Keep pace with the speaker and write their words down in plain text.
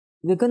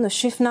we're going to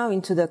shift now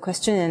into the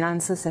question and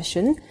answer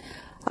session.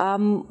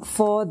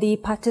 For the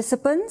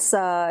participants,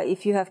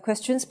 if you have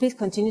questions, please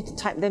continue to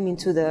type them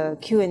into the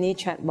Q&A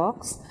chat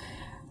box.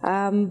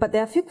 But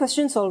there are a few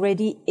questions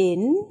already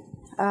in.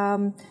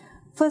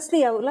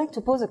 Firstly, I would like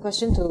to pose a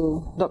question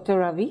to Dr.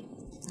 Ravi.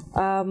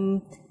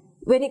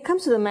 When it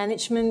comes to the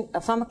management,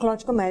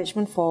 pharmacological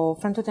management for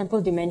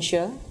frontotemporal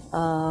dementia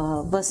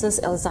versus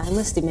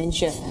Alzheimer's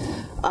dementia,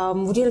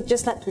 would you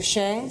just like to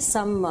share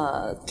some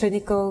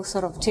clinical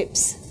sort of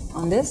tips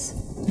on this?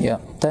 Yeah,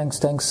 thanks,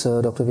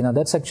 Dr. Vina.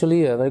 That's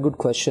actually a very good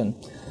question.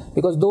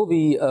 Because though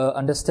we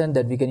understand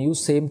that we can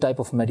use same type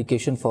of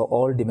medication for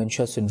all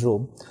dementia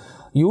syndrome,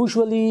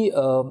 usually,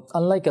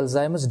 unlike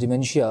Alzheimer's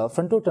dementia,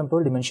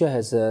 frontotemporal dementia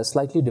has a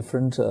slightly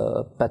different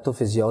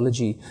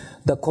pathophysiology.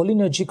 The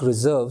cholinergic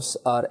reserves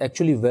are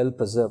actually well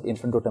preserved in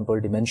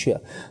frontotemporal dementia.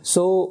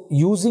 So,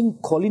 using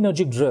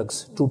cholinergic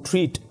drugs to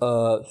treat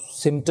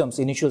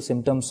initial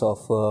symptoms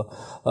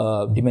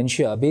of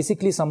dementia,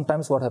 basically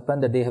sometimes what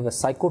happens that they have a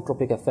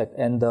psychotropic effect,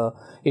 and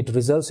it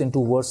results into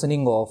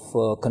worsening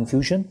of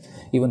confusion,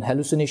 even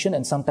hallucination,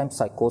 and sometimes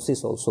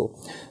psychosis also.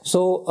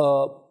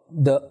 So,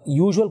 the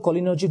usual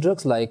cholinergic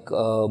drugs like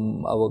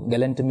our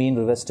galantamine,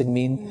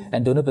 rivastigmine,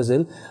 and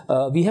donepezil,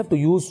 we have to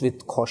use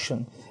with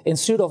caution.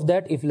 Instead of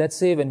that, if let's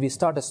say when we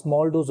start a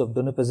small dose of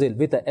donepezil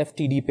with a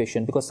FTD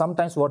patient, because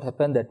sometimes what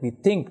happens that we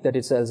think that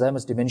it's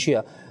Alzheimer's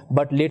dementia,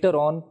 but later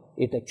on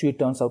it actually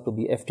turns out to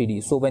be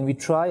FTD. So when we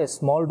try a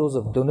small dose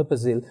of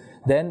donepezil,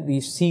 then we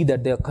see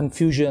that their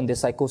confusion, their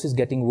psychosis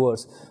getting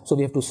worse. So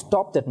we have to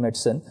stop that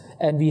medicine,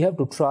 and we have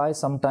to try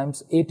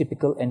sometimes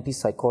atypical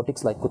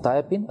antipsychotics like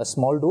quetiapine, a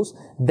small dose,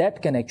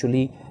 that can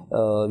actually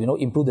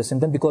improve the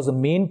symptom, because the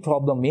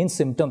main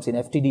symptoms in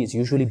FTD is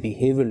usually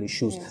behavioral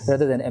issues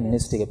rather than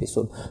amnestic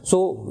episode.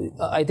 So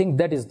I think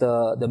that is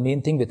the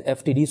main thing with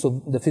FTD.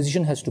 So the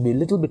physician has to be a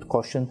little bit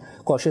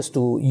cautious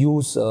to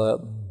use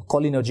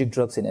cholinergic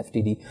drugs in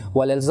FTD.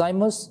 While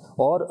Alzheimer's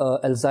or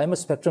Alzheimer's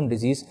spectrum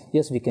disease,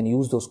 yes, we can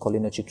use those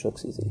cholinergic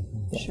drugs easily.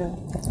 Yeah. Sure.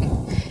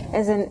 Okay.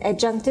 As an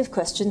adjunctive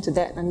question to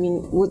that, I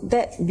mean, would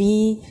that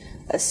be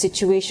a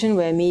situation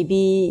where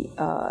maybe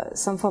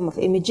some form of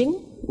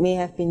imaging may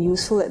have been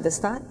useful at the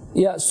start?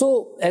 Yeah,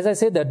 so as I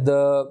said, that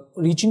the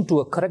reaching to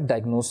a correct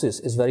diagnosis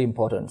is very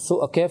important. So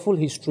a careful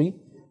history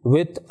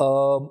with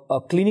a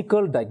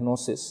clinical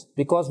diagnosis,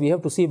 because we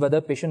have to see whether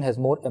patient has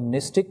more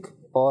amnestic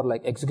or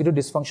like executive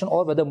dysfunction,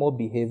 or whether more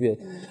behavior.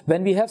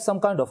 When we have some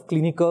kind of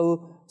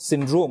clinical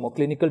syndrome or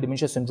clinical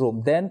dementia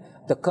syndrome, then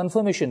the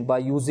confirmation by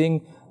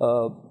using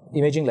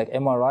imaging like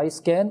MRI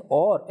scan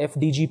or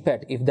FDG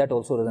PET, if that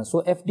also doesn't.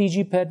 So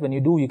FDG PET, when you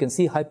do, you can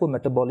see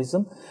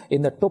hypometabolism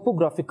in the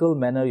topographical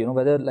manner,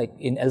 whether like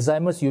in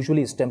Alzheimer's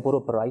usually it's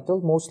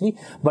temporoparietal mostly,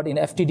 but in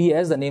FTD,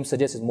 as the name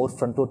suggests, is more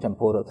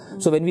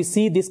frontotemporal. So when we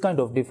see this kind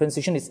of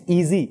differentiation, it's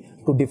easy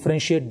to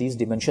differentiate these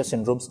dementia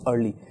syndromes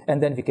early,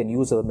 and then we can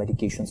use our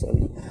medications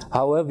early.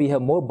 However, we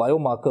have more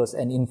biomarkers,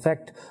 and in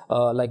fact,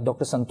 like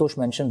Dr. Santhosh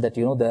mentioned that,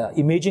 there are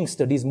imaging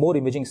studies, more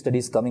imaging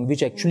studies coming,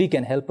 which actually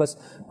can help us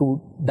to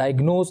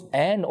diagnose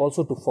and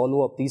also to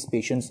follow up these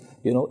patients,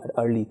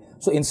 early.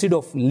 So instead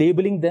of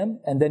labeling them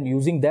and then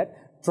using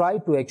that, try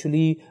to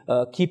actually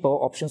keep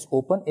our options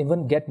open,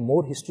 even get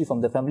more history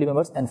from the family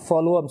members and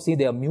follow up, see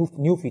there are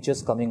new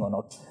features coming or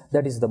not.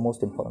 That is the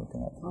most important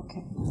thing.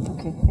 Okay,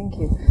 thank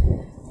you.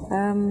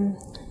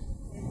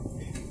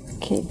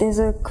 Okay, there's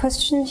a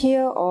question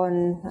here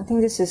on, I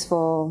think this is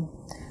for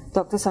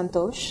Dr.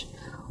 Santhosh.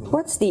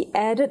 What's the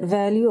added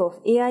value of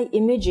AI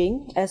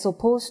imaging as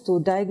opposed to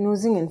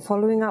diagnosing and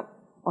following up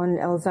on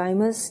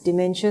Alzheimer's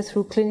dementia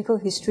through clinical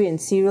history and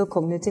serial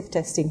cognitive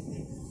testing?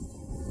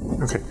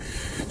 Okay,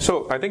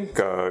 so I think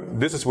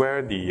this is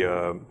where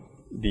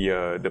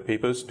the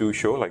papers do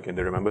show, like in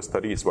the Remember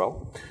study as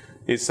well,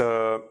 is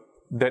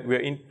that we're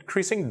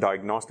increasing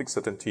diagnostic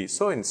certainty.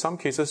 So in some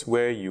cases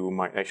where you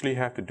might actually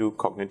have to do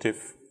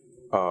cognitive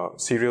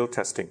serial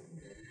testing,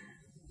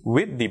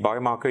 with the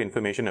biomarker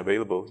information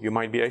available, you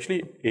might be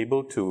actually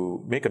able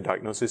to make a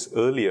diagnosis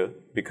earlier,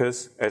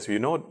 because as we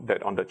know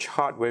that on the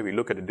chart where we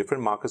look at the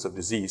different markers of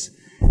disease,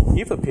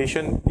 if a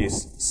patient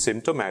is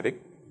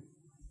symptomatic,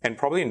 and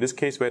probably in this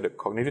case where the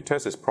cognitive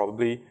test is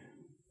probably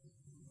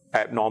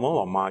abnormal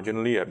or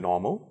marginally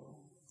abnormal,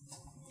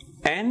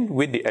 and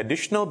with the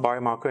additional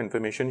biomarker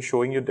information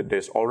showing you that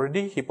there's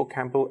already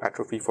hippocampal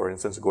atrophy, for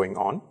instance, going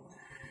on,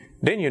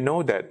 then you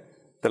know that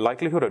the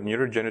likelihood of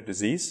neurodegenerative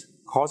disease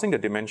causing the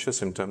dementia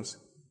symptoms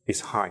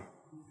is high.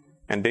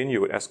 And then you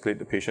would escalate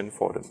the patient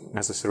for the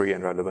necessary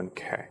and relevant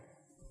care.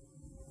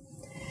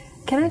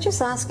 Can I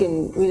just ask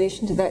in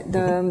relation to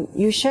that,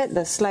 you shared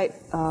the slide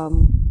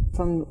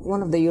from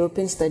one of the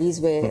European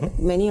studies where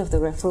many of the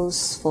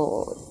referrals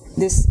for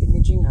this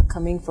imaging are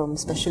coming from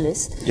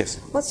specialists. Yes.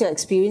 What's your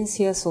experience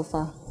here so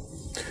far?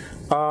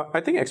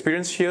 I think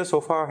experience here so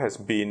far has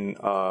been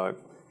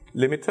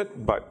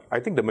limited, but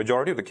I think the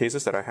majority of the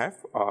cases that I have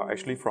are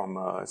actually from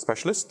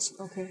specialists.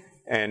 Okay.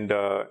 And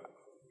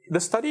the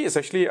study is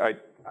actually,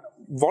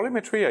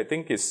 volumetry I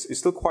think is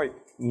still quite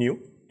new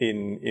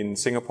in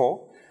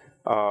Singapore.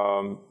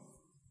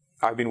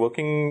 I've been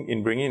working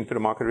in bringing into the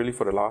market really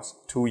for the last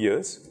 2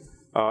 years.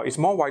 It's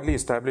more widely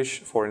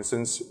established, for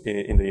instance,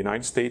 in the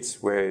United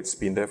States, where it's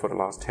been there for the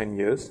last 10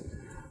 years.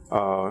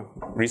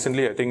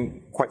 Recently, I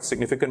think quite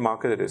significant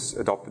market that has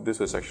adopted this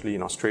was actually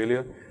in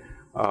Australia.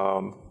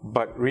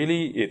 But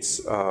really, it's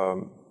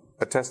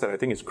a test that I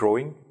think is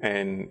growing,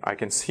 and I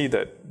can see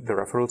that the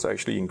referrals are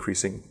actually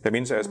increasing. That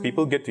means as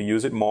people get to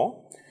use it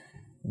more,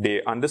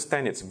 they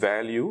understand its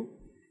value,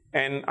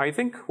 and I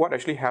think what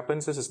actually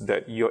happens is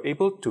that you're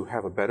able to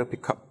have a better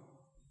pickup.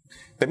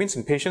 That means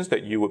in patients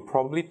that you would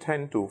probably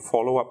tend to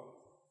follow up,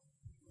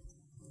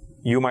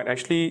 you might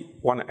actually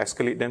want to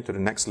escalate them to the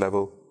next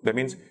level. That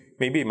means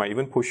maybe it might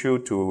even push you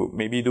to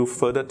maybe do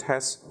further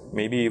tests,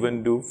 maybe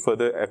even do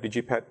further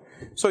FDG PET.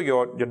 So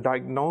your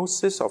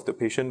diagnosis of the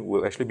patient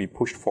will actually be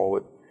pushed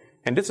forward.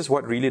 And this is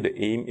what really the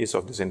aim is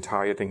of this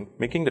entire thing,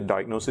 making the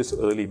diagnosis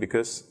early,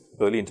 because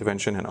early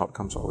intervention and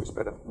outcomes are always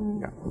better.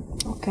 Yeah.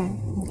 Okay,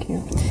 thank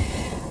you.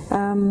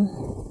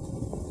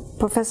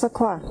 Professor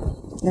Kua,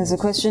 there's a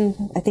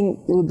question I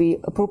think would be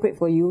appropriate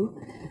for you.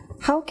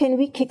 How can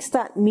we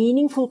kickstart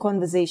meaningful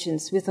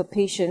conversations with a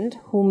patient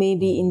who may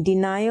be in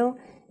denial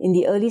in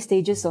the early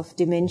stages of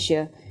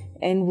dementia,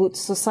 and would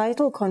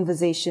societal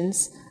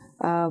conversations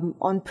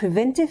on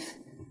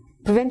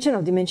prevention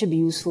of dementia be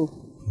useful?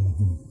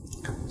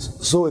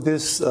 So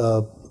this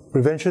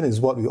prevention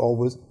is what we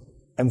always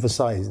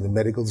emphasize in the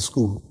medical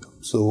school.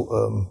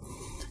 So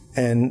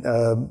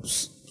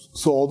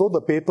so although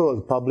the paper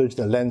was published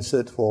in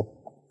Lancet for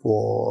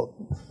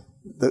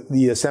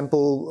the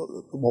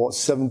sample was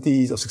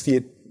 70 or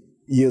 68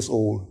 years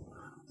old,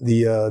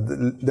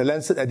 the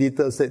Lancet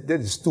editor said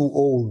that is too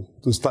old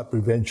to start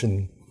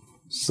prevention.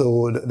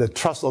 So the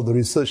trust of the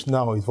research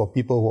now is for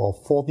people who are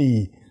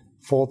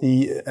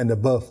 40 and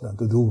above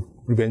to do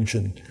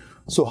prevention.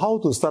 So how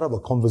to start up a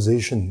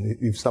conversation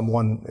with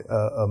someone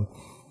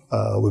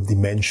with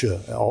dementia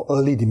or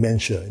early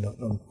dementia?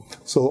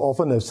 So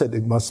often I've said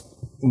it must,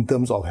 in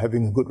terms of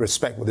having a good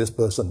respect for this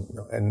person,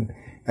 and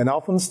I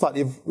often start,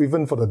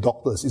 even for the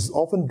doctors, it's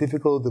often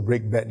difficult to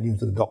break bad news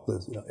to the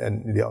doctors,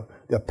 and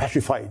they're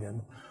petrified.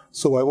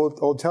 So I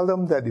will tell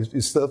them that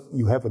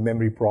you have a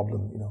memory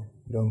problem,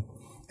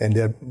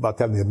 and but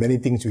tell them there are many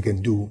things you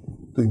can do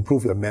to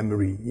improve your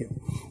memory,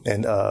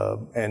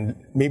 and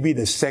maybe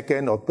the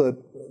second or third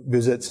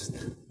visits,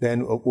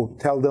 then we'll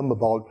tell them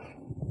about,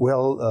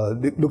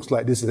 it looks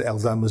like this is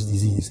Alzheimer's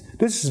disease.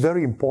 This is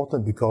very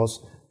important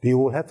because they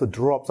will have to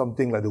draw up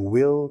something like the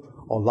will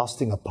or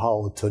lasting a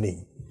power of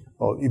attorney.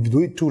 Or if you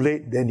do it too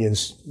late, then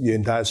you're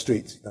in dire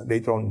straits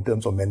later on in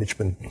terms of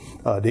management.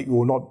 They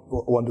will not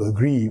want to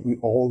agree with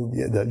all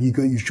the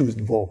legal issues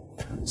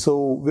involved.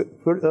 So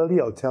very early,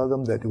 I'll tell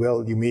them that,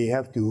 you may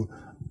have to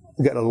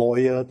get a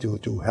lawyer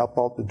to help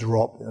out to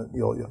draw up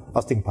your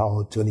lasting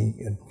power of attorney,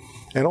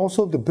 and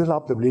also to build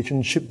up the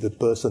relationship with the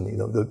person,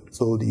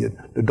 so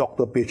the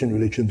doctor-patient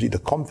relationship, the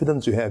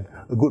confidence you have,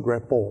 a good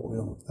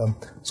rapport,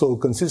 so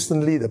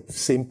consistently the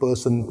same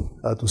person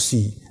to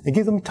see, and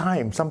give them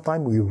time.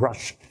 Sometimes we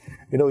rush.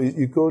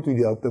 You go to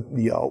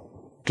the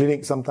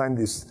clinic, sometimes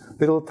there's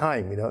little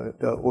time,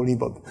 only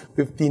about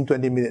 15,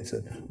 20 minutes.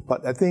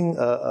 But I think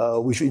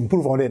we should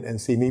improve on it and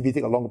say maybe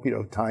take a longer period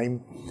of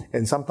time.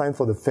 And sometimes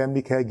for the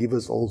family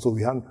caregivers also,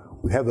 we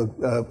have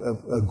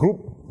a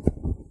group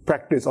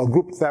practice or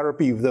group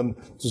therapy with them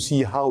to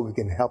see how we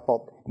can help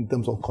out in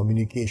terms of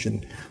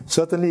communication.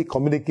 Certainly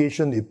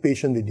communication with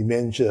patients with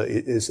dementia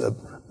is an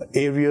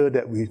area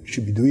that we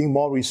should be doing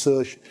more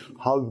research,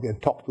 how we can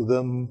talk to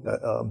them.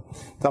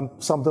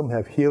 Some of them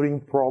have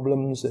hearing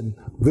problems and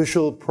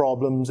visual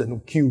problems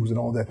and cues and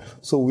all that.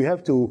 So we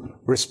have to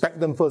respect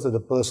them first as a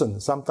person.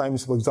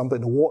 Sometimes, for example,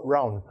 in the ward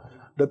round,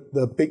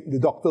 the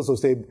doctors will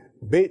say,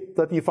 bed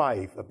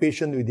 35, a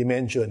patient with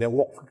dementia, and then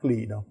walk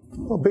quickly.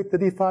 Bed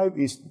 35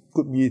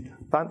 could be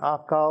Tan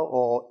Akau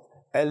or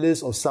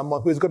Alice or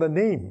someone who's got a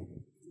name.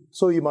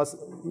 So you must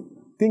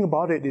think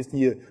about it, is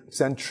the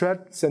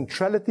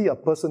centrality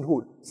of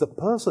personhood. It's a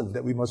person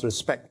that we must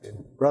respect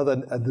rather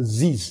than a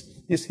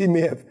disease. Yes, he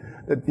may have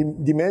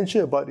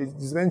dementia, but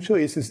dementia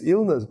is his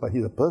illness, but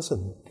he's a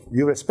person.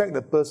 You respect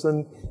the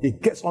person, he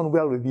gets on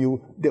well with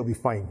you, they'll be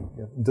fine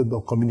in terms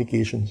of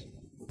communications.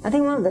 I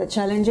think one of the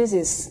challenges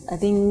is,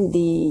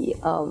 the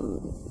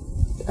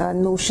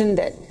notion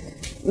that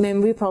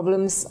memory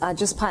problems are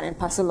just part and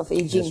parcel of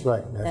aging. That's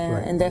right.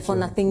 And therefore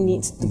nothing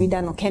needs to be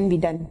done or can be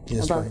done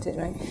about it,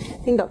 right? I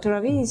think, Dr.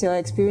 Ravi, is your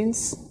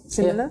experience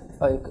similar?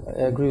 Yeah,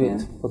 I agree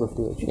with both of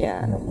you, actually.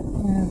 Yeah.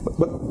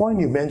 But point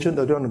you mentioned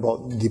earlier on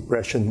about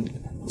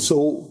depression.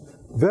 So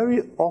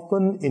very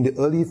often in the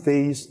early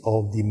phase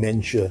of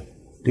dementia,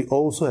 they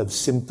also have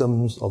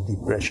symptoms of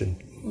depression.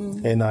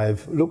 And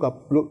I've looked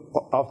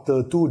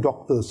after 2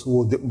 doctors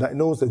who were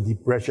diagnosed with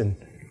depression,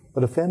 but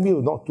the family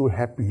were not too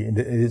happy, and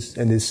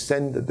they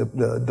sent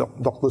the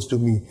doctors to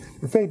me.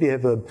 In fact, they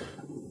have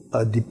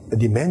a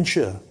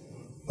dementia,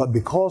 but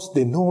because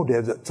they know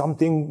there's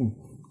something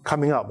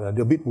coming up,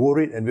 they're a bit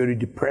worried and very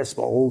depressed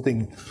about the whole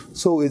thing.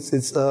 So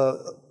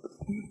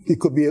it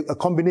could be a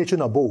combination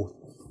of both,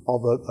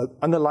 of an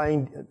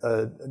underlying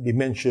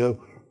dementia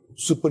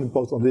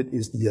superimposed on it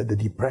is the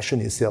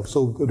depression itself.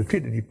 So we've got to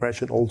treat the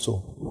depression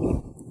also.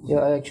 Yeah,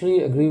 I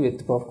actually agree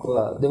with Prof.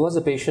 Kua. There was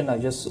a patient, I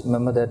just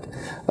remember that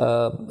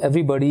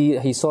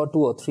he saw 2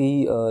 or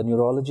 3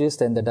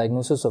 neurologists, and the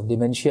diagnosis of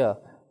dementia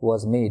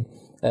was made.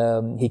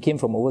 He came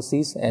from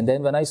overseas, and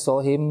then when I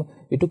saw him,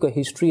 we took a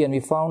history and we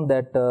found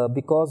that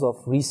because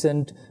of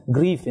recent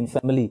grief in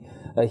family,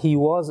 he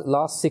was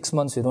last 6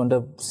 months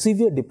under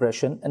severe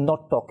depression and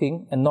not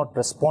talking and not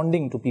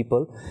responding to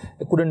people,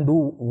 couldn't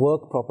do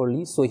work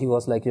properly, so he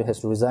was like, he has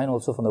to resign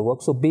also from the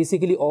work. So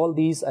basically all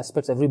these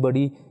aspects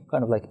everybody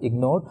kind of like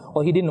ignored,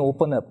 or he didn't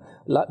open up.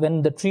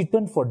 When the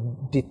treatment for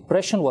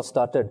depression was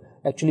started,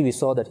 actually we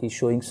saw that he's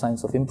showing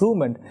signs of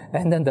improvement,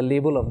 and then the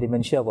label of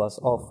dementia was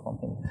off from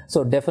him.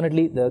 So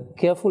definitely the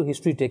careful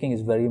history taking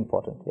is very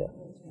important. Yeah,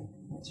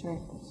 that's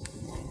right.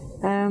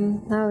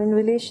 Now, in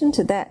relation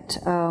to that,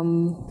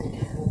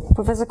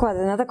 Professor Kua,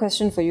 another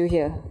question for you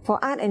here.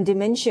 For art and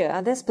dementia,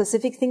 are there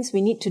specific things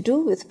we need to do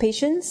with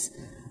patients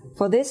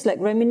for this, like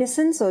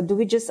reminiscence, or do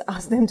we just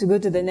ask them to go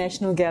to the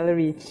National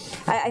Gallery?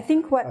 I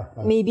think what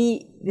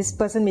maybe this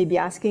person may be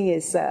asking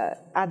is,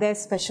 are there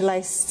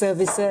specialized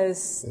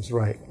services? That's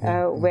right.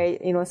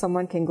 Where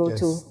someone can go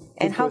to,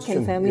 and how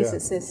can families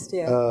assist?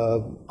 Yeah.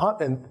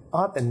 Art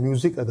and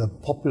music are the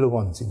popular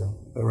ones,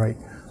 right?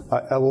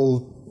 I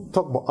will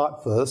talk about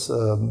art first.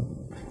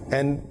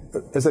 And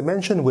as I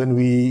mentioned, when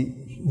we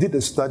did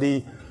the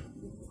study,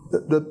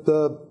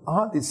 the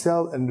art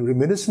itself and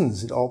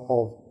reminiscence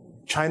of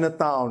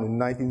Chinatown in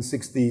the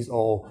 1960s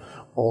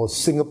or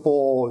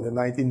Singapore in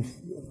the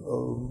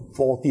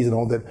 1940s and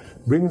all that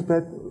brings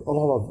back a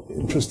lot of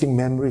interesting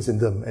memories in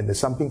them, and there's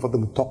something for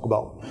them to talk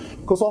about.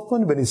 Because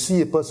often when you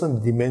see a person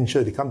with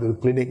dementia, they come to the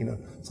clinic,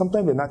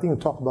 sometimes there's nothing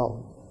to talk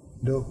about.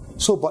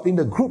 So, but in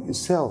the group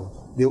itself,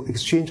 they'll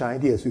exchange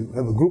ideas. We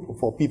have a group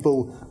for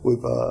people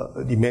with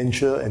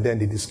dementia, and then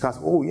they discuss,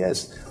 oh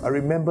yes, I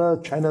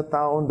remember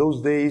Chinatown,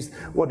 those days,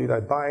 what did I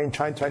buy in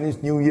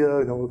Chinese New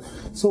Year,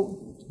 So,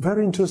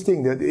 very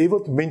interesting. They're able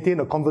to maintain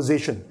a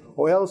conversation,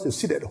 or else they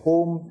sit at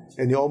home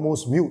and they're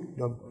almost mute.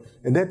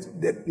 And that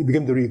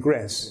became the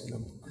regress.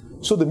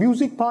 So the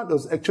music part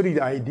was actually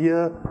the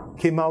idea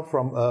came out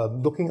from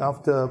looking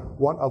after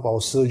one of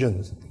our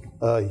surgeons.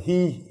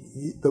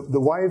 The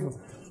wife,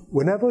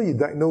 whenever you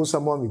diagnose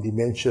someone with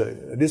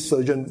dementia, this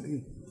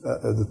surgeon,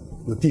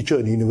 the teacher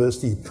in the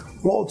university,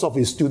 lots of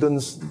his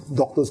students,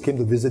 doctors came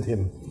to visit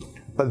him.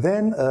 But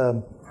then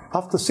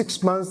after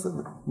 6 months,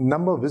 the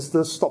number of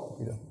visitors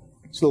stopped.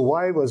 So the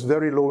wife was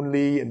very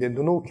lonely, and then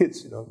no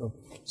kids.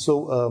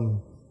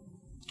 So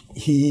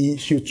she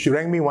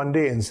rang me one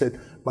day and said,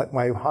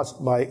 my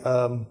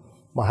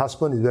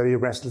husband is very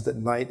restless at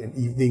night and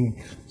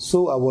evening.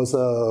 So I was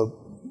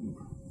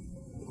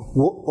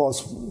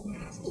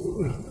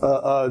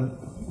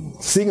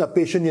seeing a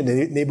patient in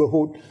the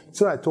neighborhood.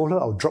 So I told her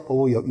I'll drop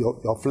over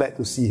your flat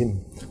to see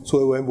him.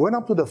 So when I went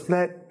up to the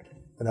flat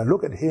and I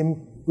looked at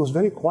him, he was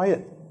very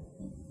quiet.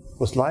 He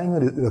was lying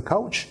on the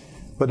couch,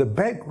 but the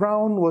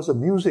background was the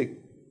music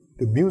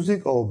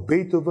of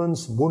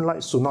Beethoven's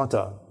Moonlight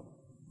Sonata.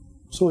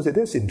 So I said,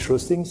 that's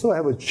interesting. So I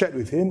have a chat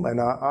with him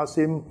and I asked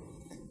him,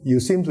 you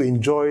seem to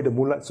enjoy the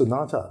Moonlight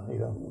Sonata,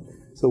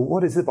 So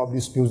what is it about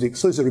this music?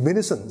 So it's a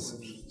reminiscence.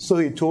 So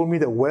he told me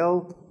that,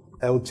 well,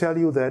 I will tell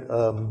you that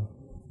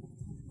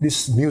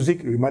this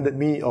music reminded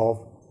me of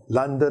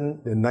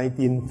London in the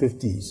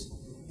 1950s.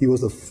 He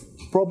was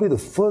probably the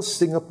first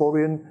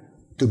Singaporean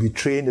to be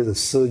trained as a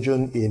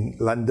surgeon in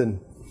London.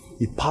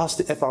 He passed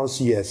the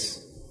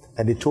FRCS,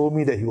 and he told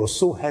me that he was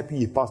so happy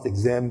he passed the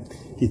exam.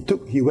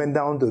 He went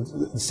down to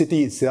the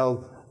city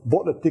itself,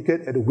 bought a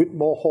ticket at the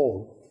Whitmore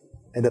Hall,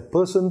 and the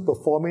person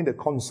performing the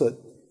concert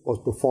was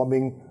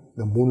performing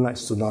the Moonlight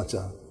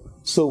Sonata.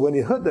 So when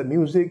he heard the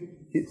music,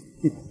 he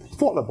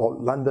thought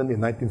about London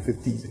in the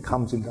 1950s. It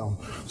calms him down.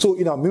 So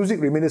in our music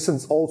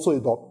reminiscence also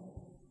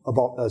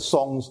about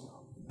songs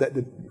that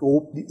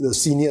the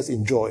seniors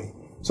enjoy.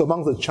 So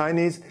amongst the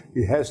Chinese,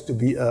 it has to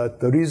be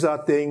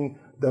Teresa Teng,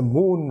 The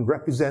Moon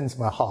Represents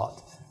My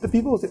Heart. The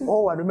people say,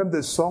 oh, I remember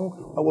this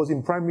song, I was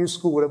in primary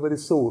school, whatever it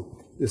is. So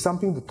there's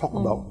something to talk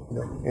about,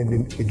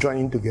 and we join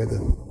in together.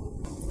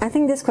 I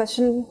think this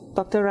question,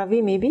 Dr.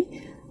 Ravi,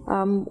 maybe,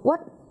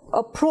 what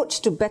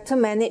approach to better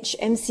manage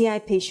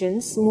MCI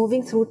patients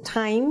moving through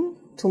time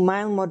to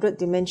mild, moderate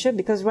dementia?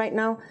 Because right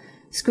now,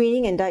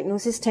 screening and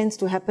diagnosis tends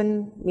to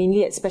happen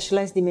mainly at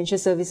specialized dementia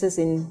services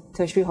in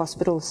tertiary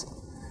hospitals.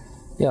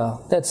 Yeah,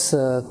 that's.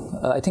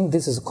 I think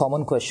this is a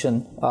common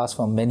question asked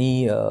from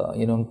many,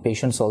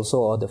 patients also,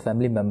 or the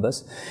family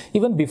members.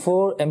 Even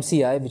before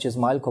MCI, which is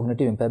mild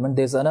cognitive impairment,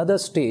 there's another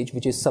stage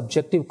which is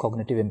subjective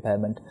cognitive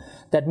impairment.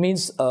 That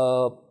means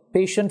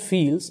patient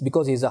feels,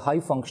 because he's a high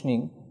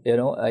functioning,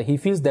 he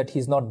feels that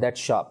he's not that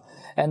sharp,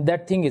 and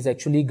that thing is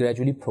actually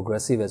gradually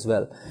progressive as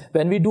well.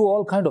 When we do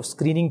all kind of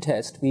screening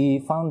tests, we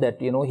found that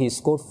he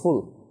scored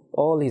full.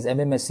 All his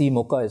MMSE,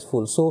 MOCA is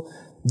full. So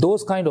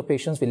Those kind of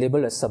patients we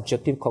label as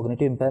subjective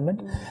cognitive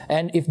impairment.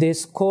 And if they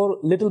score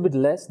little bit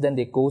less, then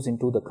they goes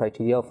into the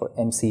criteria for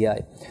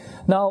MCI.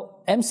 Now,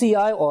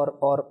 MCI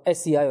or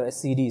SCI or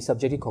SCD,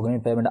 subjective cognitive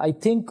impairment, I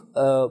think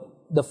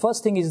the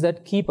first thing is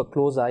that keep a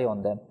close eye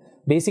on them.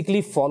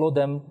 Basically follow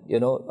them,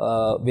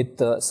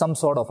 with some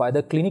sort of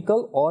either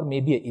clinical or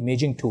maybe an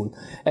imaging tool.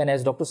 And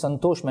as Dr.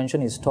 Santhosh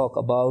mentioned in his talk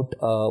about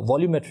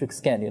volumetric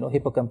scan,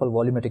 hippocampal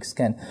volumetric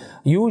scan.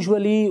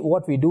 Usually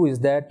what we do is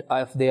that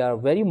if they are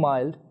very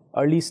mild,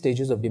 early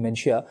stages of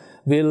dementia,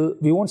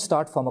 we won't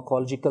start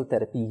pharmacological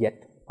therapy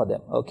yet for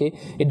them, okay?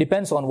 It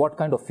depends on what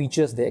kind of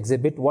features they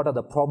exhibit, what are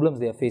the problems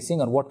they are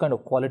facing, and what kind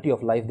of quality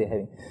of life they're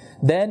having.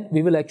 Then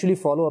we will actually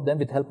follow up them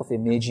with help of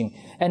imaging.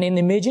 And in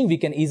imaging, we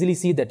can easily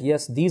see that,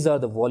 yes, these are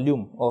the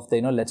volume of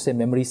the, let's say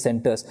memory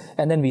centers,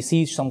 and then we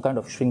see some kind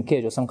of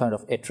shrinkage or some kind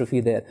of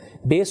atrophy there.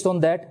 Based on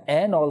that,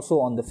 and also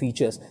on the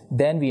features,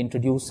 then we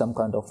introduce some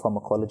kind of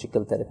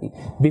pharmacological therapy.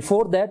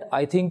 Before that,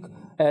 I think,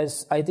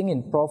 as I think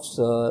in Prof's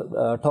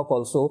talk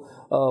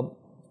also,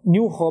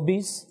 new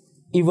hobbies,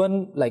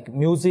 even like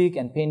music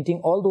and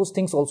painting, all those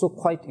things also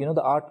quite, the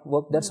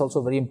artwork, that's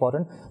also very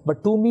important.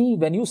 But to me,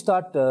 when you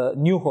start a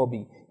new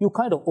hobby, you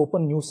kind of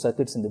open new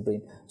circuits in the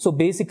brain. So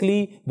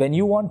basically, when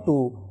you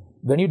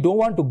don't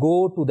want to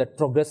go to that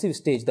progressive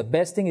stage, the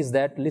best thing is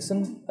that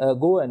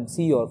go and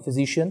see your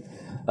physician,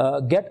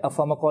 get a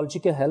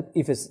pharmacological help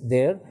if it's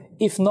there.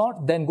 If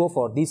not, then go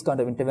for these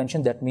kind of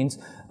intervention. That means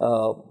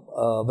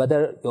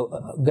whether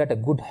get a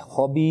good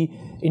hobby,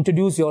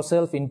 introduce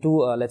yourself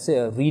into, let's say,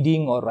 a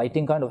reading or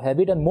writing kind of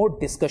habit, and more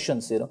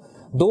discussions,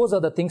 Those are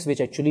the things which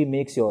actually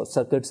makes your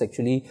circuits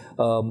actually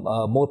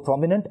more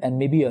prominent, and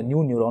maybe a new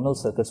neuronal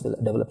circuits will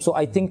develop. So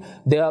I think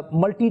there are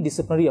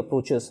multidisciplinary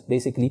approaches,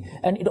 basically,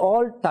 and it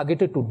all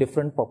targeted to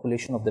different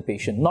population of the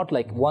patient, not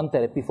like one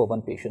therapy for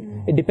one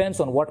patient. It depends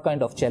on what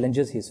kind of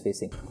challenges he's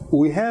facing.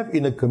 We have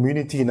in the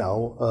community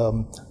now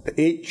the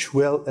Age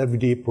Well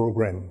Everyday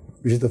program,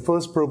 which is the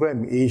first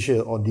program in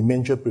Asia on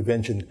dementia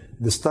prevention.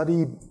 The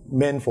study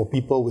meant for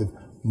people with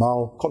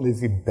mild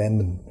cognitive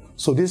impairment.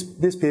 So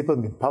this paper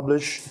has been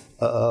published.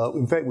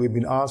 In fact, we've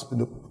been asked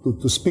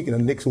to speak in the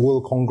next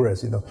World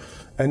Congress,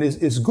 And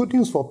it's good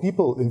news for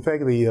people. In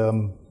fact,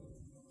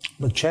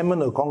 the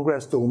chairman of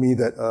Congress told me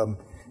that,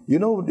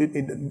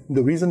 in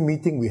the recent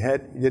meeting we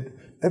had, that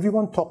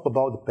everyone talked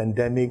about the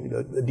pandemic,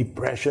 the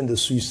depression, the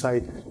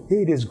suicide.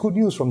 Hey, there's good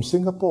news from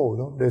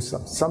Singapore. There's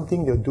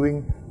something they're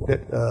doing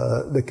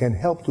that can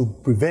help to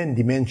prevent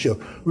dementia.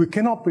 We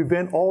cannot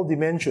prevent all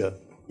dementia.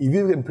 If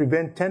you can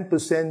prevent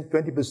 10%,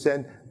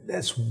 20%,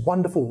 that's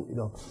wonderful.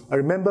 I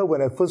remember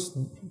when I first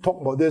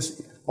talked about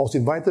this, I was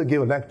invited to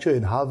give a lecture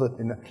in Harvard,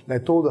 and I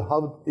told the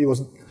Harvard, it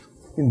was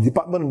in the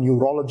Department of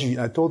Neurology,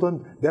 and I told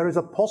them there is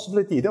a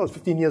possibility, that was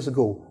 15 years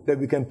ago, that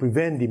we can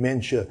prevent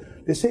dementia.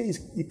 They say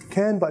it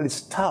can, but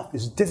it's tough,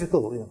 it's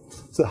difficult.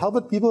 So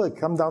Harvard people had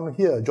come down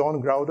here.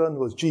 John Groudon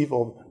was chief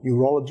of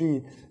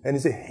neurology, and he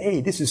said,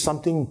 hey, this is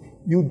something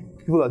you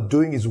people are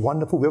doing, is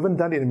wonderful. We haven't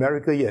done it in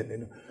America yet.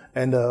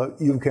 And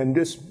you can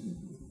just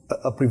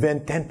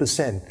prevent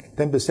 10%.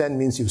 10%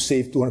 means you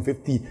save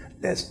 250.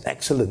 That's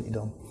excellent,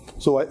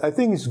 So I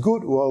think it's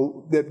good,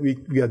 that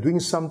we are doing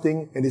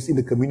something, and it's in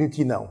the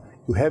community now.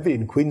 You have it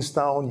in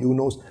Queenstown,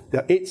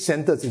 there are 8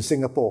 centers in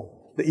Singapore.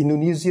 The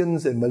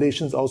Indonesians and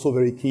Malaysians are also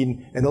very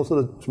keen, and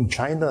also from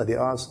China, they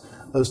asked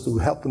us to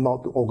help them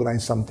out to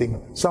organize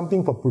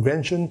something for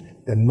prevention,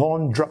 the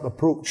non-drug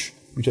approach,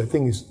 which I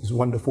think is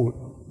wonderful.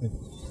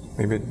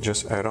 Maybe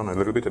just add on a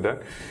little bit to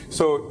that.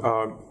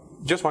 So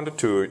just wanted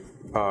to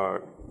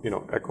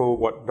echo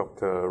what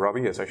Dr.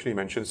 Ravi has actually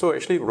mentioned. So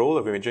actually, role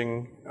of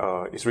imaging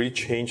is really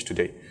changed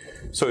today.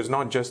 So it's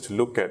not just to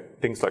look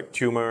at things like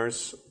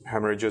tumors,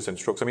 hemorrhages, and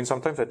strokes. I mean,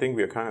 sometimes I think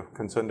we are kind of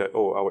concerned that,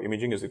 our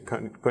imaging is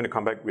going to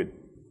come back with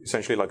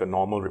essentially like a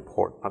normal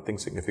report, nothing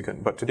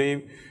significant. But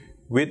today,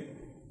 with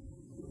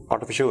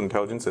artificial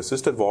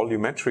intelligence-assisted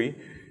volumetry,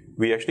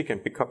 we actually can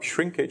pick up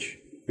shrinkage,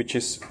 which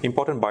is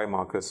important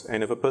biomarkers.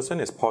 And if a person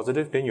is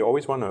positive, then you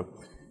always want to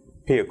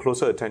pay a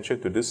closer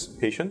attention to this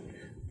patient.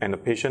 And a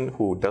patient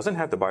who doesn't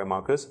have the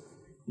biomarkers,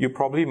 you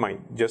probably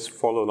might just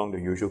follow along the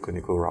usual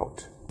clinical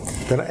route.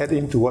 Can I add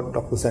into what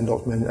Dr.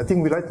 Santhosh mentioned? I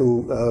think we'd like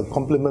to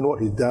complement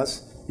what he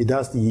does. He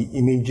does the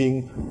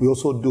imaging. We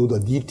also do the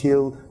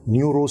detailed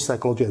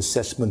neuropsychology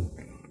assessment.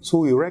 So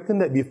we reckon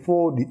that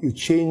before you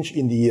change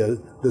in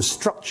the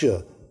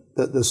structure,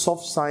 the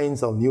soft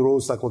signs of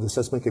neuropsychology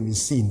assessment can be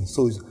seen.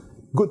 So it's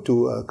good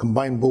to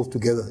combine both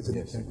together.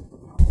 Yes.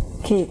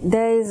 Okay,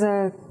 there is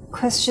a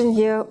question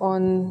here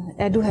on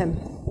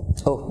EduHem.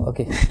 Oh,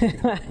 okay.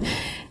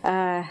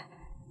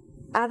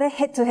 Are there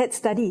head-to-head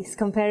studies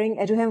comparing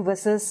EduHem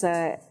versus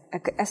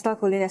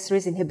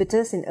acetylcholinesterase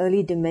inhibitors in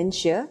early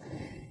dementia?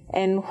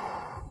 And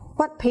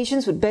what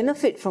patients would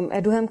benefit from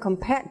EduHem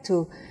compared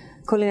to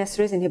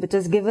cholinesterase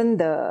inhibitors, given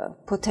the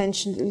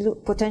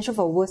potential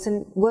for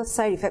worse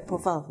side effect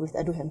profile with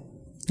EduHem?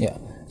 Yeah.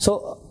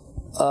 So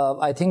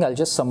I think I'll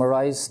just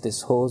summarize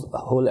this whole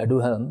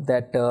EduHem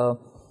that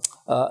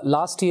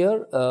last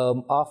year,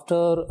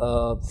 after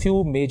a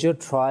few major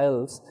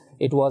trials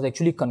it was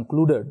actually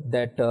concluded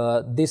that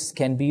this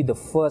can be the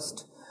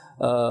first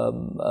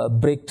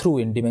breakthrough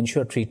in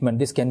dementia treatment.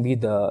 This can be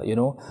the,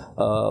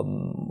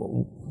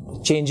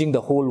 changing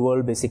the whole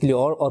world basically,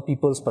 or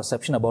people's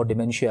perception about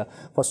dementia.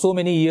 For so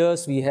many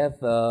years, we have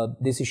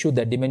this issue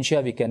that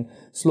dementia, we can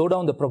slow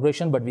down the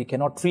progression, but we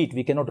cannot treat,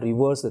 we cannot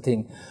reverse the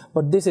thing.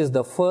 But this is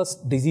the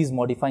first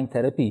disease-modifying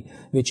therapy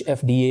which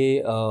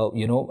FDA,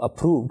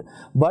 approved.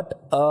 But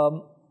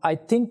I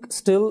think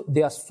still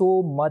there are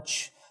so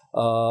much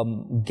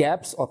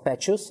gaps or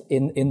patches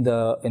in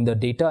the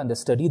data and the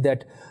study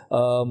that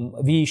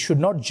we should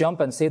not jump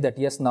and say that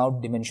yes, now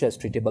dementia is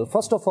treatable.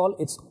 First of all,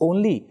 it's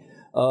only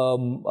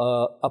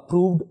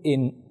approved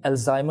in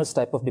Alzheimer's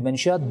type of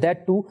dementia,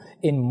 that too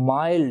in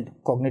mild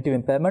cognitive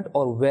impairment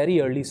or very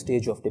early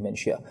stage of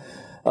dementia.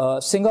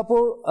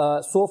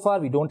 Singapore, so far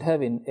we don't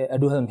have in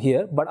Aduhelm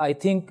here, but I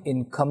think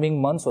in coming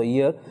months or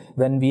year,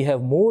 when we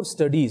have more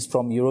studies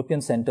from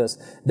European centers,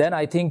 then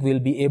I think we'll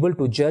be able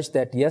to judge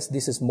that yes,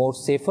 this is more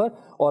safer,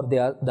 or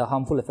the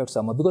harmful effects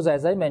are more. Because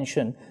as I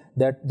mentioned,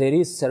 that there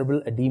is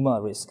cerebral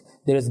edema risk,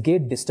 there is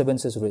gait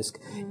disturbances risk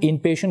in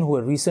patients who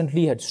have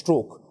recently had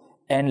stroke.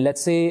 And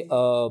let's say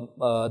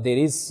there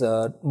is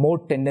more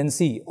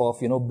tendency of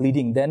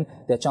bleeding, then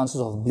the chances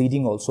of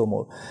bleeding also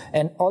more.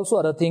 And also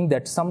other thing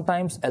that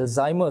sometimes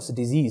Alzheimer's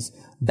disease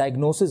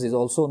diagnosis is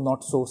also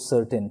not so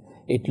certain.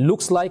 It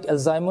looks like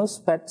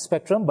Alzheimer's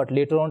spectrum, but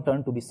later on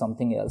turn to be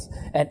something else.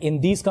 And in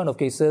these kind of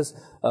cases,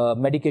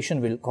 medication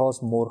will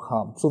cause more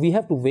harm. So we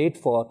have to wait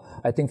for,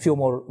 I think, few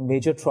more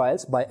major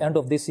trials by end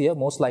of this year,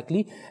 most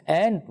likely.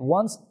 And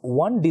once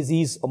one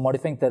disease or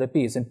modifying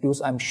therapy is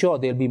introduced, I'm sure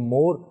there'll be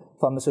more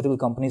pharmaceutical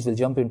companies will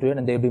jump into it,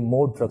 and there will be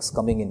more drugs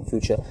coming in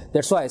future.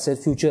 That's why I said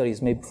future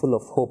is maybe full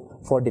of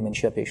hope for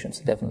dementia patients,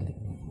 definitely.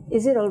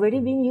 Is it already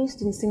being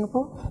used in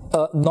Singapore?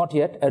 Not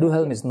yet.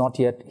 Aduhelm is not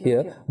yet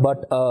here,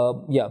 but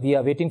yeah, we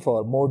are waiting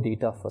for more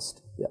data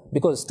first. Yeah,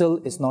 because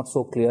still it's not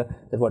so clear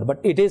that what. But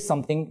it is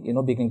something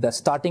beginning. The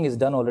starting is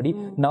done already.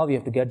 Now we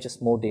have to get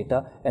just more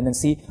data and then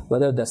see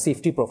whether the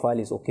safety profile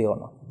is okay or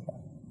not. Yeah.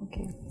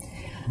 Okay.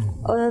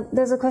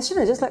 There's a question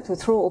I'd just like to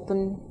throw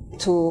open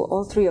to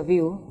all three of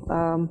you.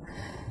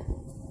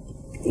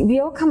 We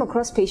all come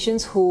across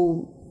patients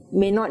who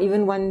may not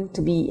even want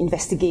to be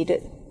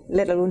investigated,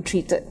 let alone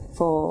treated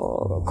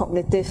for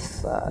cognitive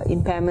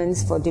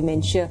impairments, for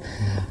dementia.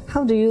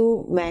 How do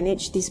you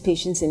manage these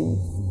patients in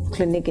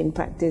clinic, in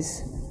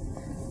practice?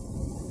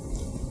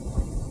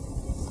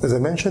 As I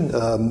mentioned,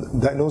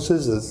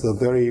 diagnosis is a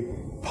very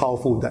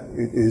powerful,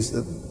 diagnosis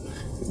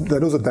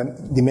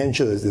of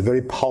dementia is a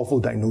very powerful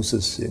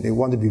diagnosis, and you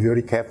want to be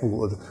very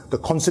careful of the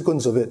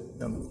consequence of it.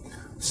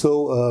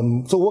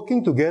 So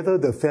working together,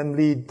 the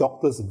family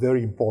doctors are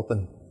very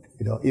important.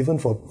 Even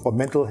for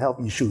mental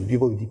health issues,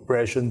 people with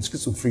depression,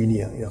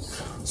 schizophrenia.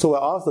 So I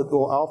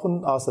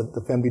often ask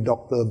the family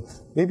doctor,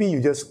 maybe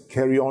you just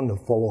carry on the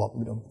follow-up.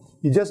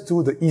 You just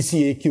do the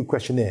ECAQ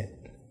questionnaire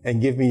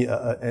and give me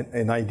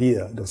an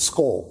idea, the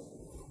score,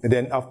 and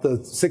then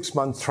after 6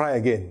 months, try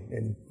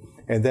again,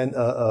 and then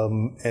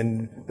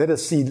and let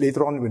us see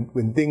later on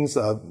when things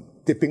are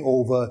tipping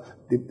over,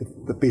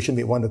 the patient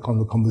may want a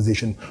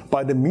conversation.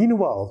 But in the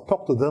meanwhile,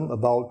 talk to them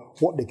about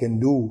what they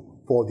can do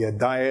for their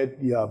diet,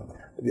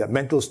 their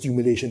mental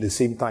stimulation at the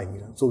same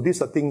time. So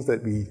these are things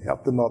that we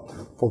help them out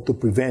to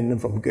prevent them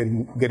from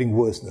getting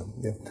worse.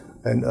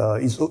 And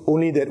it's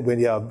only that when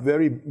they are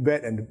very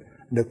bad and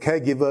the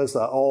caregivers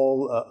are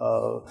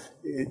all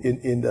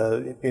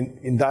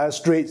in dire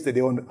straits that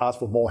they want to ask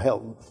for more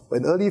help. But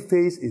in early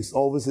phase, it's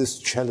always this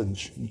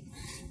challenge.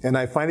 And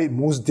I find it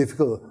most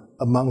difficult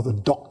among the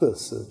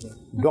doctors.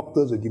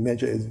 Doctors with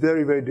dementia is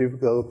very, very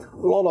difficult. A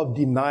lot of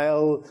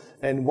denial,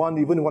 and one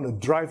even want to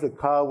drive the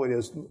car when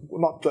it's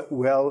not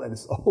well, and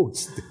it's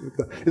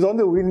difficult. It's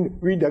only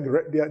win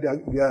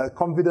their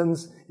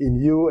confidence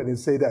in you, and they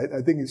say that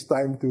I think it's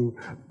time to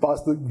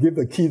give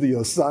the key to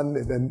your son,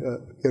 and then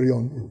carry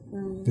on.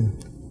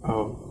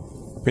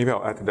 Maybe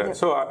I'll add to that. Yeah.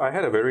 So I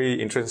had a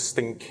very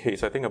interesting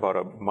case, I think about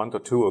a month or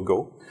two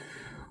ago.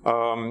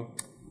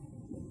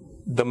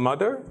 The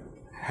mother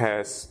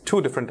has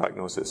two different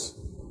diagnoses,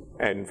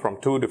 and from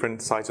two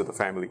different sides of the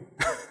family.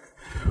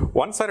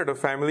 One side of the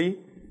family,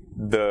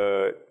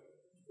 the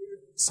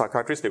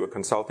psychiatrist they were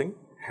consulting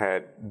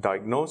had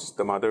diagnosed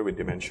the mother with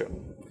dementia.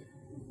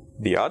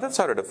 The other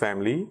side of the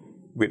family,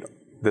 with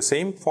the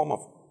same form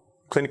of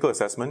clinical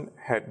assessment,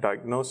 had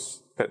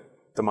diagnosed that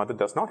the mother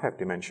does not have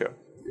dementia.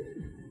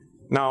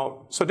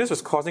 Now, so this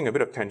was causing a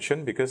bit of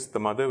tension because the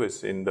mother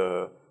was in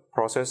the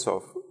process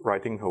of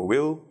writing her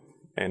will,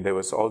 and there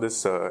was all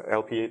this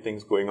LPA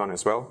things going on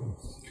as well.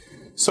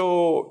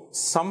 So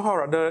somehow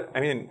or other,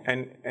 and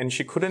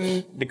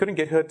they couldn't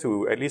get her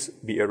to at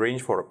least be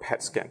arranged for a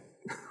PET scan,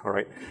 all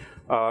right?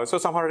 So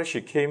somehow or other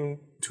she came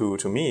to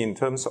me in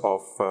terms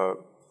of,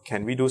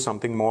 can we do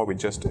something more with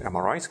just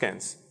MRI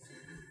scans?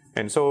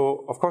 And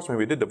so, of course, when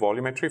we did the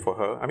volumetry for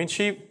her,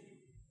 she,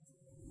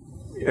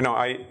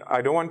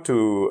 I don't want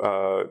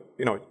to,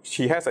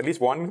 she has at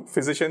least one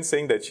physician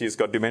saying that she's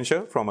got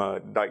dementia from a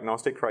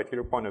diagnostic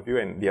criteria point of view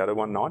and the other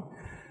one not.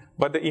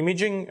 But the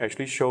imaging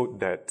actually showed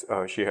that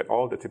she had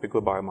all the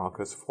typical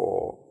biomarkers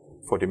for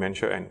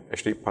dementia and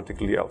actually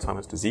particularly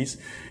Alzheimer's disease.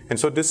 And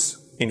so this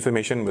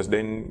information was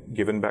then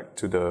given back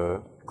to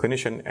the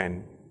clinician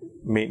and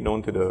made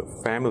known to the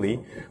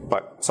family.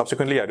 But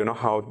subsequently, I don't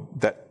know how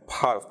that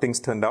part of things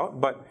turned out,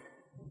 but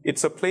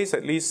it's a place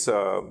at least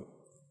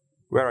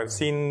where I've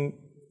seen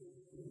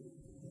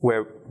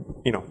where,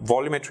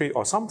 volumetry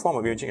or some form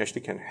of imaging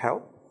actually can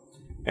help.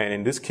 And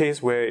in this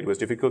case, where it was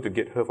difficult to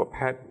get her for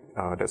PET,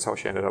 that's how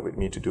she ended up with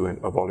me to do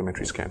a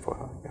volumetry scan for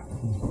her. Yeah.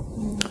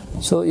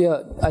 So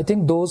yeah, I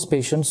think those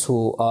patients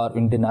who are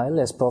in denial,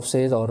 as Prof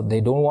says, or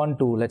they don't want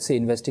to, let's say,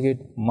 investigate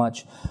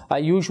much, I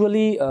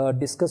usually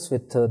discuss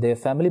with their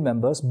family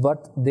members,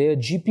 but their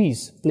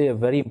GPs play a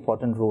very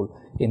important role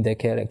in their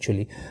care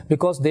actually,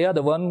 because they are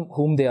the one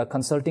whom they are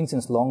consulting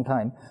since long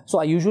time. So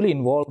I usually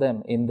involve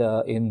them in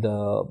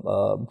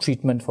the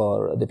treatment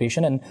for the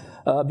patient,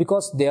 and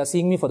because they are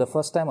seeing me for the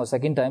first time or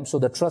second time, so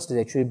the trust is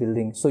actually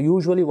building. So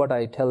usually what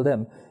I tell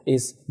them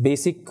is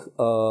basic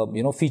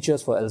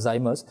features for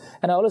Alzheimer's,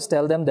 and I always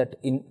tell them that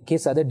in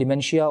case either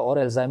dementia or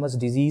Alzheimer's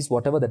disease,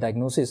 whatever the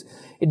diagnosis,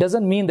 it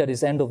doesn't mean that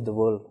it's end of the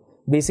world.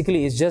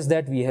 Basically, it's just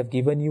that we have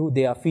given you,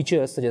 there are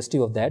features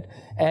suggestive of that.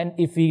 And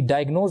if we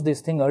diagnose this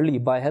thing early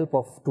by help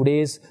of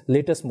today's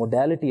latest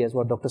modality, as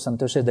what Dr.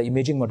 Santhosh said, the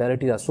imaging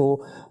modalities are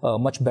so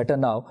much better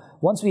now.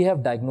 Once we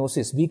have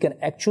diagnosis, we can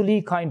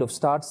actually kind of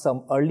start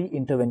some early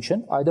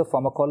intervention, either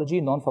pharmacology,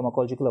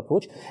 non-pharmacological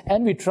approach,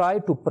 and we try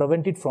to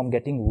prevent it from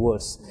getting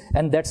worse.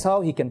 And that's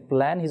how he can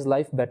plan his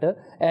life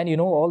better. And,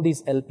 all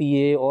these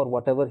LPA or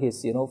whatever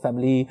his,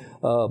 family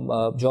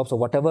jobs or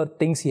whatever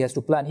things he has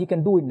to plan, he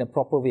can do it in a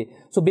proper way.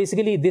 So basically,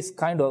 this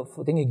kind of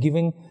thing,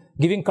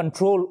 giving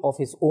control of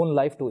his own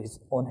life to his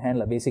own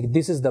handler. Basically,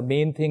 this is the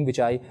main thing which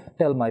I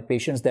tell my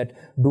patients, that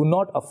do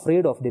not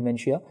afraid of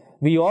dementia.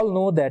 We all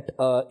know that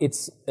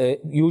it's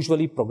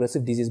usually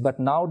progressive disease, but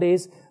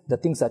nowadays the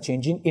things are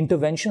changing,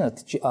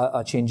 interventions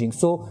are changing.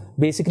 So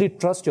basically,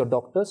 trust your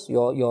doctors,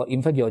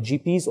 in fact your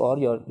GPs or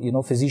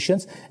your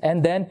physicians,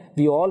 and then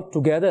we all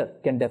together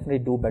can definitely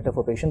do better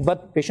for patients.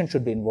 But patients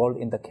should be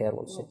involved in the care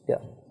also. Yeah.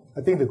 I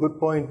think the good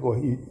point what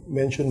he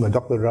mentioned by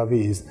Dr.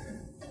 Ravi is,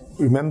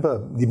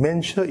 remember,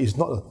 dementia is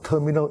not a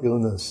terminal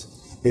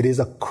illness. It is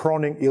a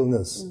chronic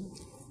illness.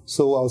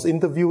 So I was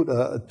interviewed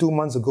 2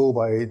 months ago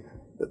by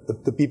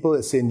the people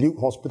at St. Luke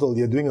Hospital.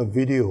 They're doing a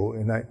video,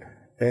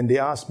 and they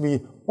asked me,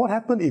 what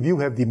happens if you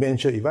have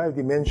dementia? If I have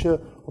dementia,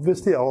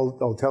 obviously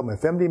I'll tell my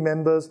family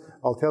members,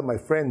 I'll tell my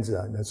friends,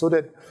 so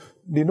that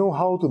they know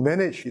how to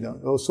manage.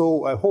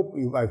 So I hope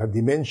if I have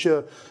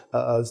dementia,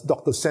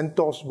 Dr.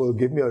 Santhosh will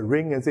give me a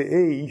ring and say,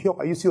 hey, Ee Heok,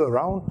 are you still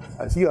around?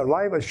 I see you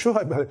alive. I'm sure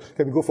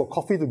can we go for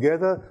coffee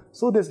together?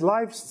 So this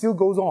life still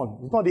goes on.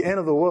 It's not the end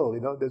of the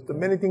world. There's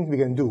many things we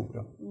can do.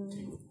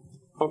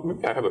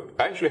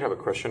 I actually have a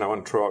question I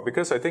want to throw out,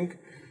 because I think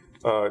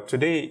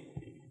today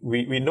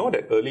we know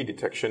that early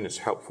detection is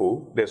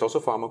helpful. There's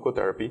also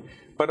pharmacotherapy,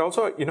 but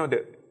also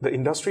the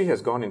industry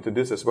has gone into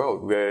this as well,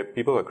 where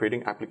people are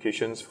creating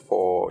applications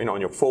for on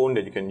your phone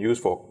that you can use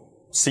for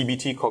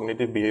CBT,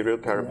 cognitive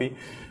behavioral therapy.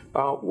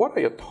 What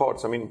are your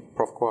thoughts? I mean,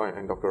 Prof. Kua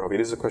and Dr. Ravi,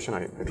 this is a question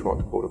I throw out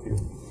to both of you.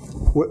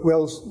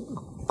 Well,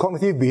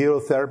 cognitive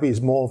behavioral therapy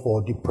is more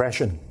for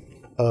depression,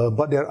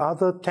 but there are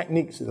other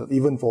techniques,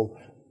 even for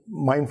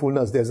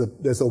mindfulness. There's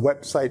a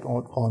website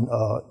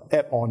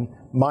app on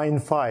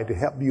MindFi to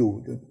help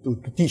you,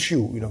 to teach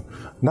you.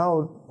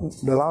 Now,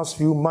 the last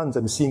few months,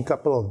 I'm seeing a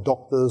couple of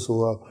doctors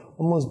who are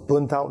almost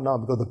burnt out now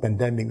because of the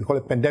pandemic. We call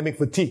it pandemic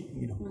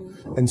fatigue.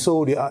 And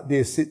so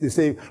they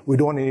say we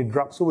don't want any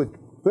drugs. So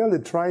they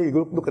try. You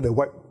go look at the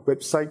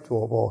website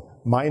for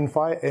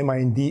MindFi,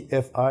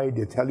 MINDFI.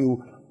 They tell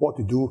you what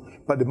to do.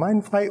 But the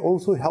MindFi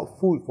also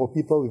helpful for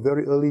people with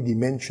very early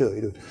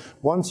dementia.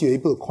 Once you're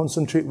able to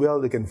concentrate well,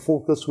 they can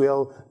focus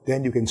well,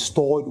 then you can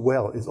store it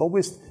well. It's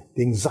always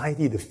the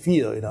anxiety, the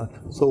fear.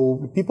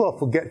 So people are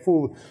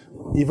forgetful.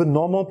 Even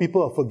normal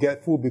people are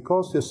forgetful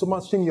because there's so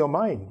much in your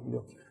mind.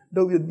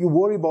 You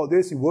worry about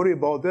this, you worry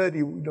about that.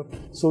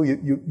 So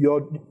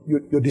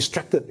you're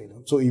distracted.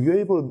 So if you're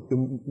able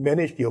to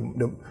manage your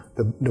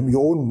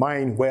own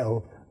mind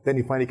well, then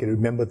you finally can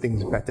remember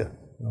things better.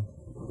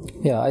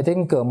 Yeah, I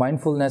think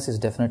mindfulness is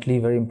definitely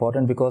very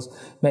important, because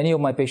many of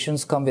my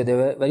patients come with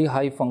very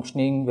high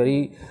functioning,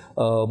 very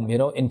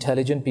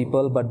intelligent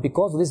people, but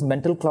because of this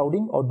mental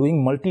clouding or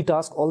doing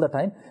multitask all the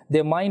time,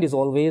 their mind is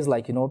always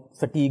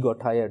fatigue or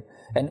tired.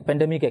 And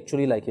pandemic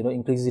actually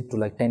increases it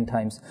to 10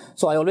 times.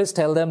 So I always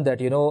tell them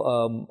that,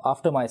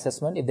 after my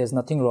assessment, if there's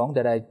nothing wrong,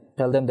 that I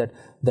tell them that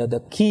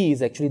the key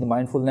is actually the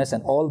mindfulness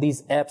and all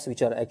these apps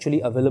which are actually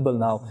available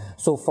now.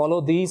 So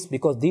follow these,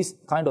 because this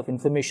kind of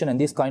information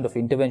and this kind of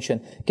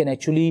intervention can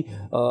actually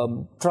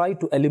try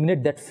to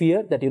eliminate that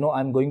fear that,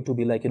 I'm going to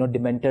be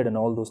demented and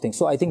all those things.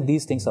 So I think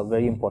these things are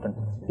very important,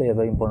 play a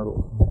very important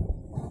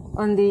role.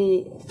 On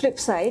the flip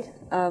side,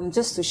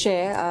 just to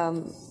share,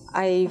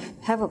 I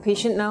have a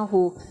patient now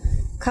who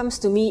comes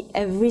to me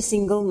every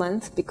single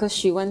month because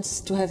she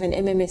wants to have an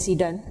MMSE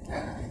done.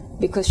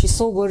 because she's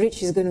so worried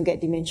she's going to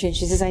get dementia. And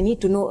she says, I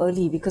need to know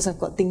early because I've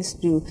got things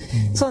to do.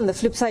 So on the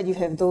flip side, you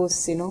have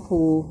those,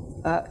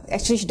 who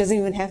actually she doesn't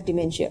even have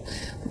dementia,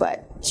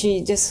 but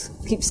she just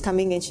keeps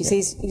coming and she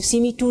says, you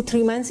see me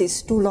 2-3 months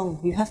is too long.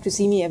 You have to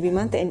see me every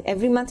month, and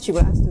every month she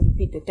will ask to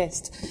repeat the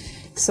test.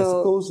 So I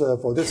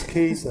suppose for this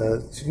case,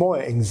 it's more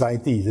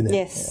anxiety, isn't it?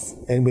 Yes.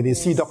 And when they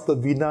see Dr.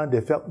 Vina,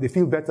 they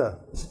feel better.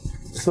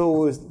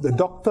 So the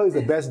doctor is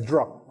the best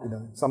drug.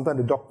 Sometimes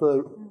the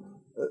doctor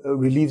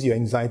relieves your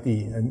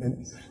anxiety,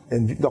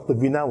 and Dr.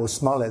 Vina will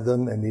smile at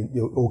them, and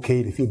you're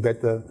okay, they feel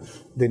better.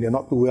 Then they're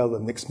not too well, the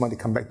next month they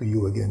come back to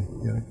you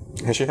again.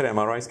 Has she had an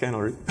MRI scan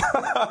already?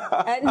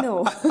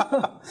 No.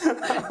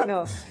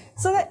 No.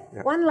 So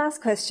one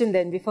last question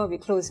then before we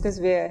close, because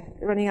we're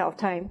running out of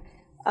time.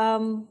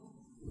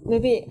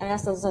 Maybe I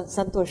asked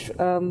Santhosh,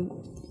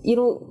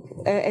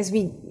 as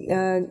we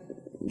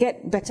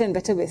get better and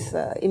better with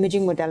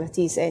imaging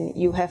modalities, and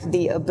you have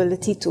the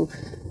ability to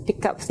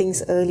pick up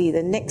things early,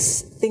 the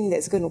next thing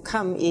that's going to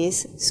come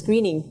is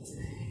screening.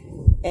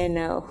 And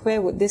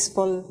where would this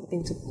fall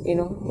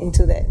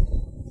into that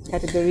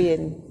category?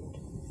 And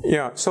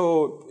yeah,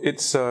 so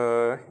it's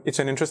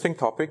an interesting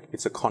topic.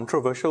 It's a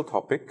controversial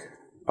topic.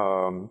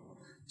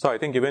 So I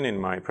think even in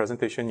my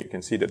presentation, you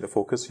can see that the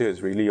focus here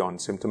is really on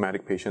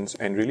symptomatic patients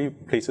and really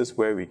places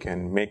where we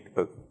can make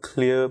a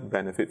clear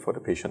benefit for the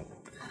patient.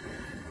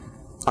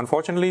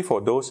 Unfortunately, for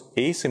those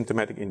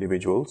asymptomatic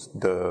individuals,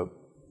 the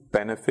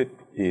benefit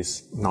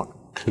is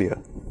not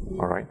clear.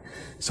 All right.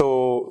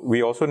 So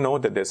we also know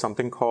that there's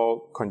something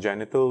called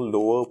congenital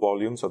lower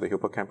volumes of the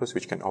hippocampus,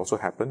 which can also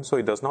happen. So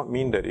it does not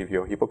mean that if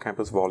your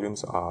hippocampus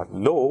volumes are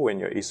low when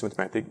you're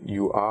asymptomatic,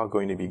 you are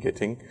going to be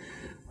getting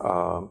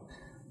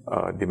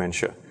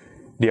dementia.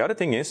 The other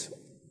thing is,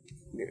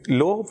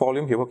 low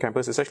volume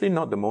hippocampus is actually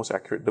not the most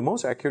accurate. The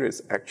most accurate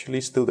is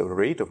actually still the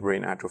rate of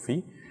brain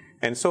atrophy.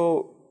 And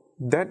so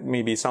that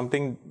may be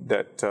something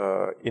that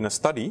in a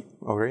study,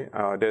 okay,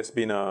 there's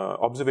been an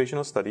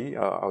observational study,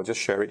 I'll just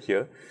share it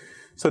here.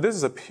 So this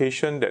is a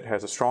patient that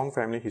has a strong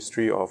family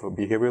history of a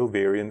behavioral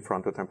variant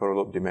frontotemporal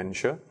lobe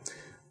dementia,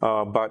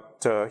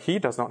 but he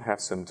does not have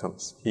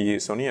symptoms. He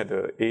is only at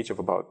the age of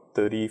about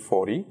 30,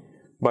 40,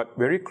 but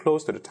very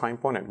close to the time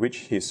point at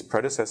which his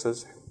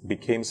predecessors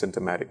became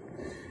symptomatic.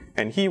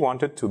 And he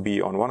wanted to be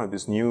on one of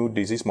these new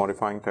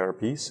disease-modifying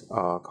therapies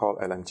called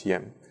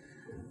LMTM.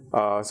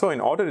 So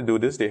in order to do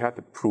this, they had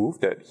to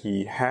prove that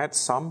he had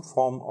some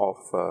form of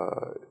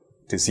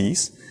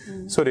disease.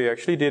 So they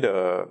actually did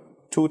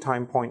 2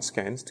 time point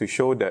scans to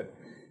show that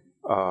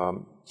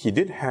he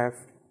did have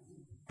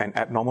an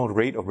abnormal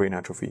rate of brain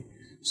atrophy.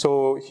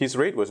 So his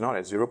rate was not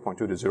at 0.2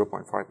 to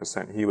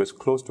 0.5%. He was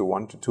close to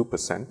 1 to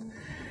 2%.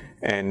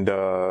 And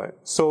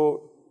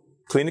so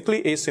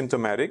clinically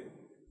asymptomatic,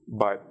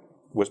 but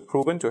was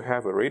proven to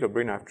have a rate of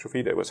brain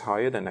atrophy that was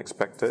higher than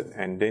expected,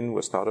 and then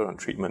was started on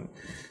treatment.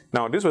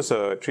 Now, this was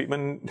a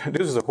treatment,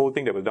 this is a whole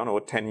thing that was done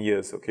over 10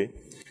 years, okay?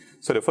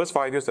 So the first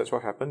 5 years, that's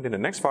what happened. Then the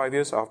next 5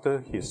 years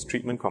after his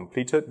treatment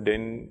completed,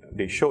 then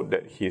they showed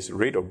that his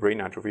rate of brain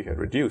atrophy had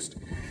reduced.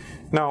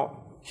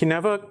 Now, he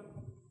never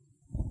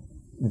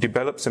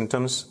developed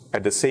symptoms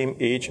at the same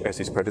age as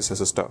his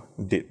predecessors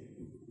did.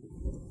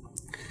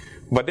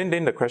 But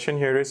then the question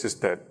here is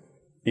that,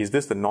 is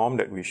this the norm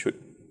that we should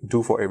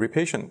do for every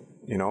patient?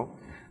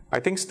 I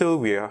think still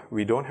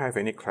we don't have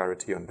any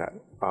clarity on that.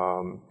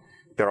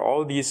 There are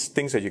all these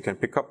things that you can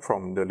pick up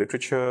from the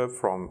literature,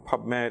 from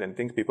PubMed and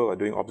things. People are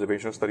doing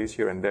observational studies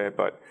here and there,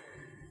 but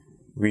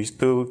we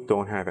still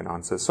don't have an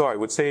answer. So I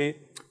would say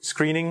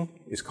screening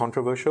is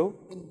controversial.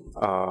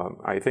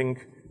 I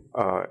think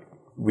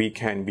we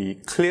can be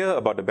clear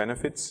about the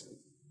benefits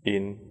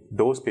in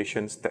those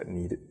patients that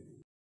need it.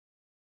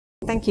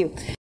 Thank you.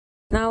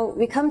 Now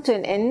we come to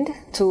an end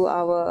to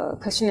our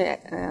question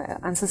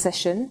and answer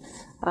session.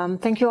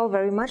 Thank you all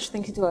very much.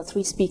 Thank you to our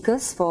 3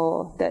 speakers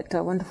for that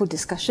wonderful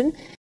discussion.